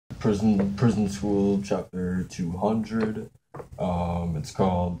Prison School chapter 200. It's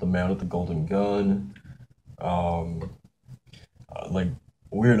called The Man with the Golden Gun. Um, like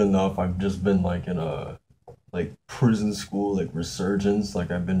weird enough, I've just been like in a like prison school like resurgence. Like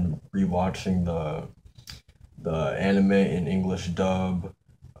I've been rewatching the anime in English dub.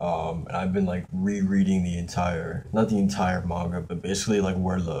 And I've been like rereading the entire, not the entire manga, but basically like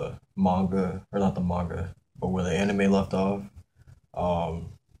where the manga, or not the manga, but where the anime left off. Um,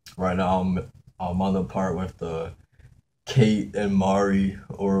 right now I'm on the part with the Kate and Mari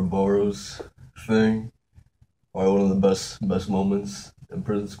Ouroboros thing. Like one of the best moments in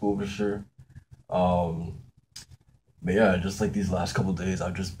prison school for sure. Um, but yeah, just like these last couple days,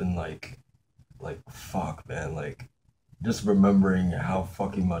 I've just been like fuck, man, like just remembering how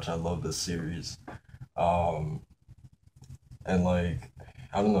fucking much I love this series. Um, and like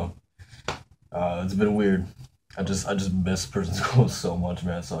I don't know, it's been weird. I just miss prison school so much,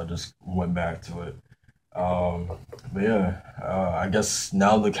 man. So I just went back to it. Um, but yeah, I guess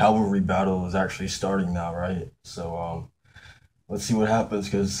now the cavalry battle is actually starting now, right? So let's see what happens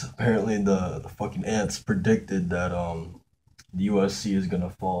because apparently the fucking ants predicted that the USC is gonna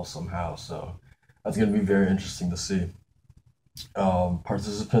fall somehow. So that's gonna be very interesting to see.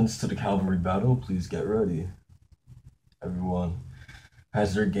 Participants to the cavalry battle, please get ready. Everyone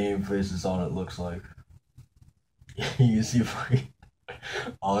has their game faces on. It looks like you see fucking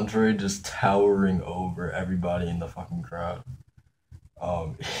Andre just towering over everybody in the fucking crowd.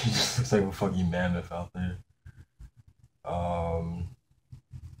 He just looks like a fucking mammoth out there. Um,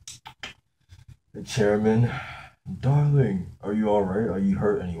 the chairman, darling, are you all right? Are you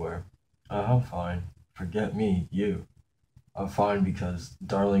hurt anywhere? I'm fine. Forget me, you. I'm fine because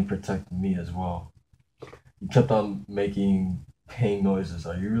darling protected me as well. He kept on making pain noises.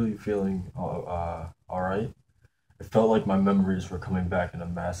 Are you really feeling all right? It felt like my memories were coming back in a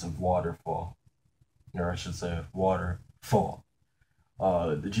massive waterfall, or I should say, waterfall.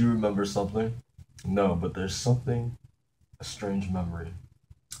 Did you remember something? No, but there's something, a strange memory.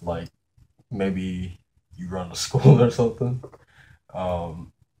 Like maybe you run to school or something.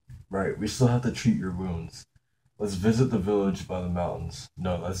 Um, right, we still have to treat your wounds. Let's visit the village by the mountains.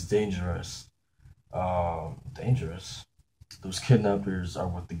 No, that's dangerous. Dangerous. Those kidnappers are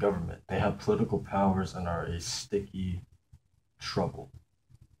with the government. They have political powers and are a sticky trouble.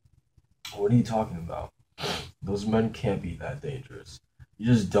 What are you talking about? Those men can't be that dangerous. You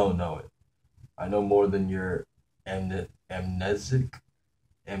just don't know it. I know more than your amnesic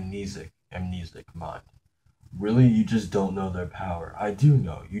mind. Really, you just don't know their power. I do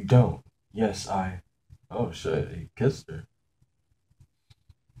know. You don't. Yes, I. Oh shit, he kissed her.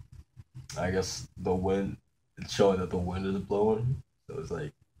 I guess the wind, it's showing that the wind is blowing. So it's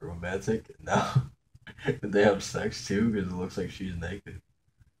like romantic. Now, did they have sex too? Because it looks like she's naked.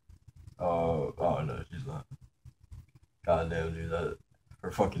 Oh no, she's not. Goddamn, dude, that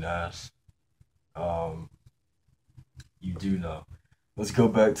her fucking ass. Um, you do know. Let's go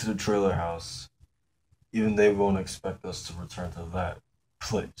back to the trailer house. Even they won't expect us to return to that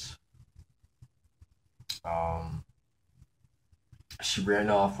place. Um, she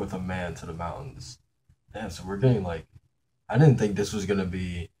ran off with a man to the mountains. Damn, so we're getting like, I didn't think this was gonna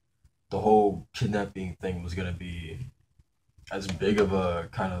be, the whole kidnapping thing was gonna be as big of a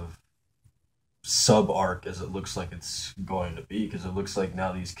kind of sub arc as it looks like it's going to be, because it looks like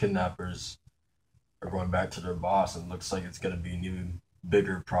now these kidnappers are going back to their boss, and it looks like it's gonna be an even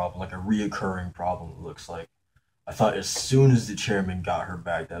bigger problem, like a reoccurring problem. It looks like. I thought as soon as the chairman got her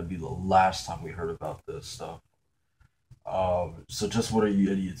back, that'd be the last time we heard about this stuff. So just what are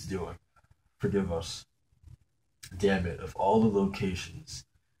you idiots doing? Forgive us. Damn it! Of all the locations,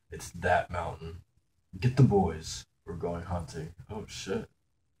 it's that mountain. Get the boys. We're going hunting. Oh shit!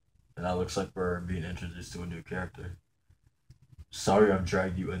 And that looks like we're being introduced to a new character. Sorry, I've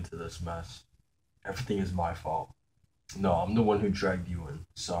dragged you into this mess. Everything is my fault. No, I'm the one who dragged you in.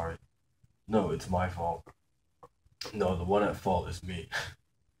 Sorry. No, it's my fault. No, the one at fault is me.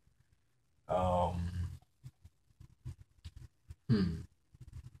 Um, hmm.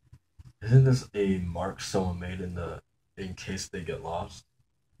 Isn't this a mark someone made in case they get lost?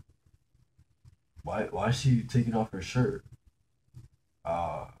 Why is she taking off her shirt?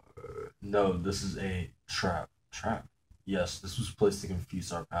 Uh, no, this is a trap. Trap. Yes, this was placed to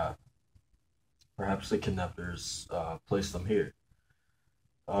confuse our path. Perhaps the kidnappers placed them here.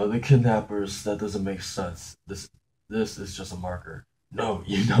 The kidnappers. That doesn't make sense. This is just a marker. No,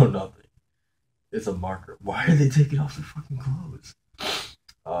 you know nothing. It's a marker. Why are they taking off their fucking clothes?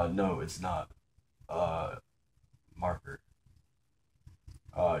 No, it's not. Uh, Marker.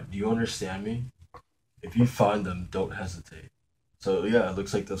 Do you understand me? If you find them, don't hesitate. So yeah, it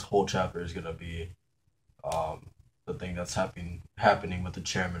looks like this whole chapter is gonna be the thing that's happening with the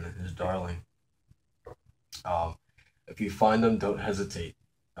chairman and his darling. Um, if you find them, don't hesitate.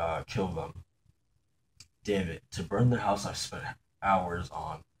 Kill them. Damn it! To burn the house I spent hours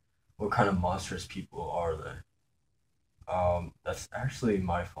on. What kind of monstrous people are they? That's actually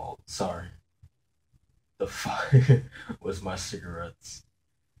my fault. Sorry. The fire was my cigarettes.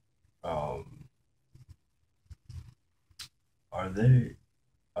 Um, are they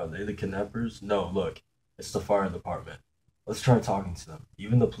are they the kidnappers? No, look, it's the fire department. Let's try talking to them.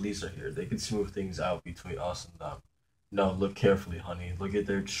 Even the police are here. They can smooth things out between us and them. No, look carefully, honey. Look at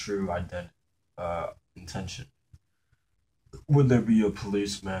their true intention. Would there be a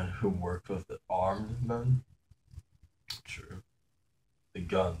policeman who worked with armed men? True. The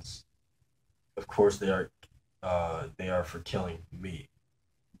guns. Of course they are for killing me.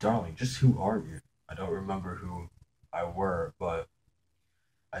 Darling, just who are you? I don't remember who I were, but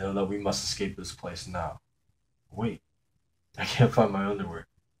I know that we must escape this place now. Wait, I can't find my underwear.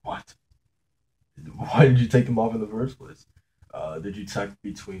 What? Why did you take them off in the first place? Did you tuck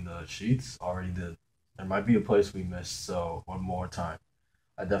between the sheets? Already did. There might be a place we missed, so one more time.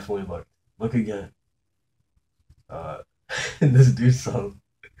 I definitely looked. Look again. Uh, and this dude saw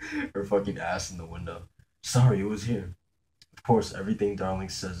her fucking ass in the window. Sorry, it was here. Of course, everything Darling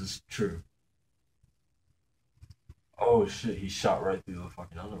says is true. Oh shit, he shot right through the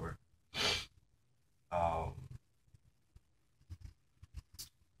fucking underwear. Um,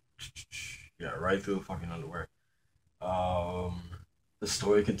 yeah, right through the fucking underwear. Um, the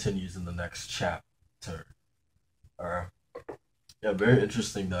story continues in the next chapter. Alright. Yeah, very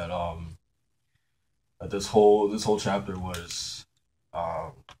interesting that this whole chapter was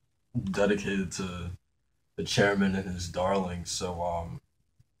um dedicated to the chairman and his darling. So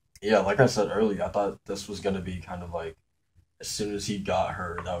yeah, like I said earlier, I thought this was gonna be kind of like as soon as he got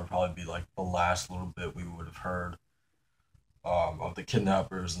her, that would probably be like the last little bit we would have heard of the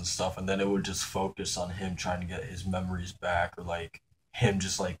kidnappers and stuff, and then it would just focus on him trying to get his memories back, or like him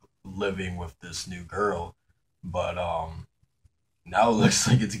just like living with this new girl. But now it looks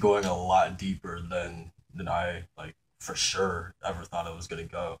like it's going a lot deeper than I like for sure ever thought it was gonna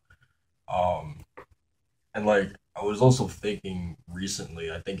go. Um, and like I was also thinking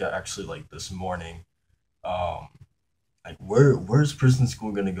recently, I think I actually like this morning, um, like where's prison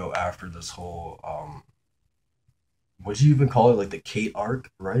school gonna go after this whole what do you even call it, like the Kate arc,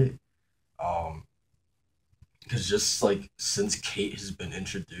 right? Um, because just like since Kate has been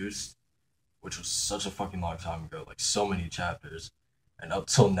introduced, which was such a fucking long time ago, like so many chapters, and up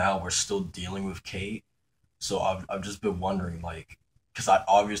till now we're still dealing with Kate. So I've just been wondering, like, because I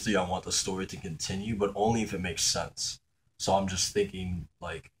obviously I want the story to continue, but only if it makes sense. So I'm just thinking,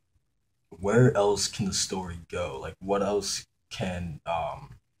 like, where else can the story go? Like, what else can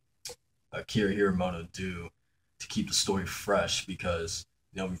Akira Hiramoto do to keep the story fresh? Because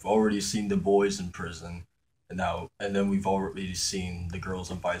we've already seen the boys in prison, and then we've already seen the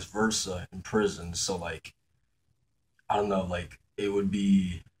girls and vice versa in prison. So like, I don't know, like it would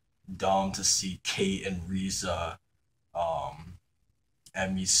be dumb to see Kate and Riza um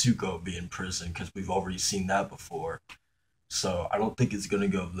and Mitsuko be in prison because we've already seen that before. So I don't think it's gonna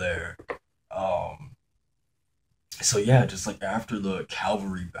go there. Um, so yeah, just like after the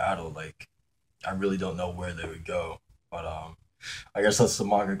cavalry battle, like I really don't know where they would go. But I guess that's the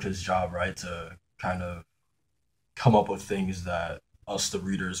mangaka's job, right? To kind of come up with things that us, the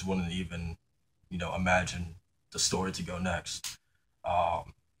readers, wouldn't even, imagine the story to go next.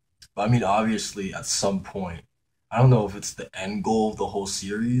 Um, but I mean, obviously, at some point, I don't know if it's the end goal of the whole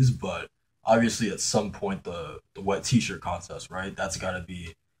series, but obviously, at some point, the wet T-shirt contest, right? That's got to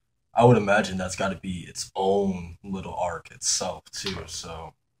be. I would imagine that's got to be its own little arc itself too.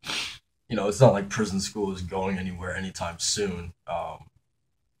 So it's not like prison school is going anywhere anytime soon.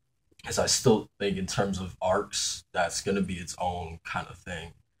 Because I still think in terms of arcs, that's gonna be its own kind of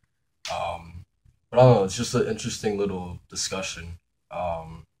thing. Um, but I don't know. It's just an interesting little discussion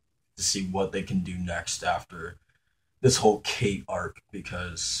to see what they can do next after this whole Kate arc.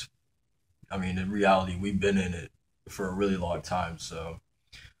 Because I mean, in reality, we've been in it for a really long time. So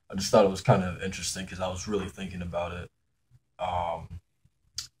I just thought it was kind of interesting because I was really thinking about it. Um,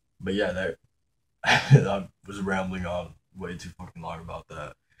 but yeah, that I was rambling on way too fucking long about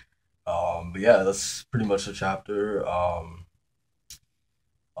that. But yeah, that's pretty much the chapter. A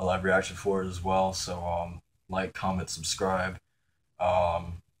live reaction for it as well. So like, comment, subscribe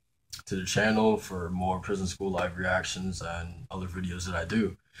um, to the channel for more prison school live reactions and other videos that I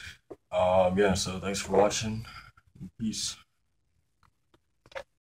do. Yeah, so thanks for watching. Peace.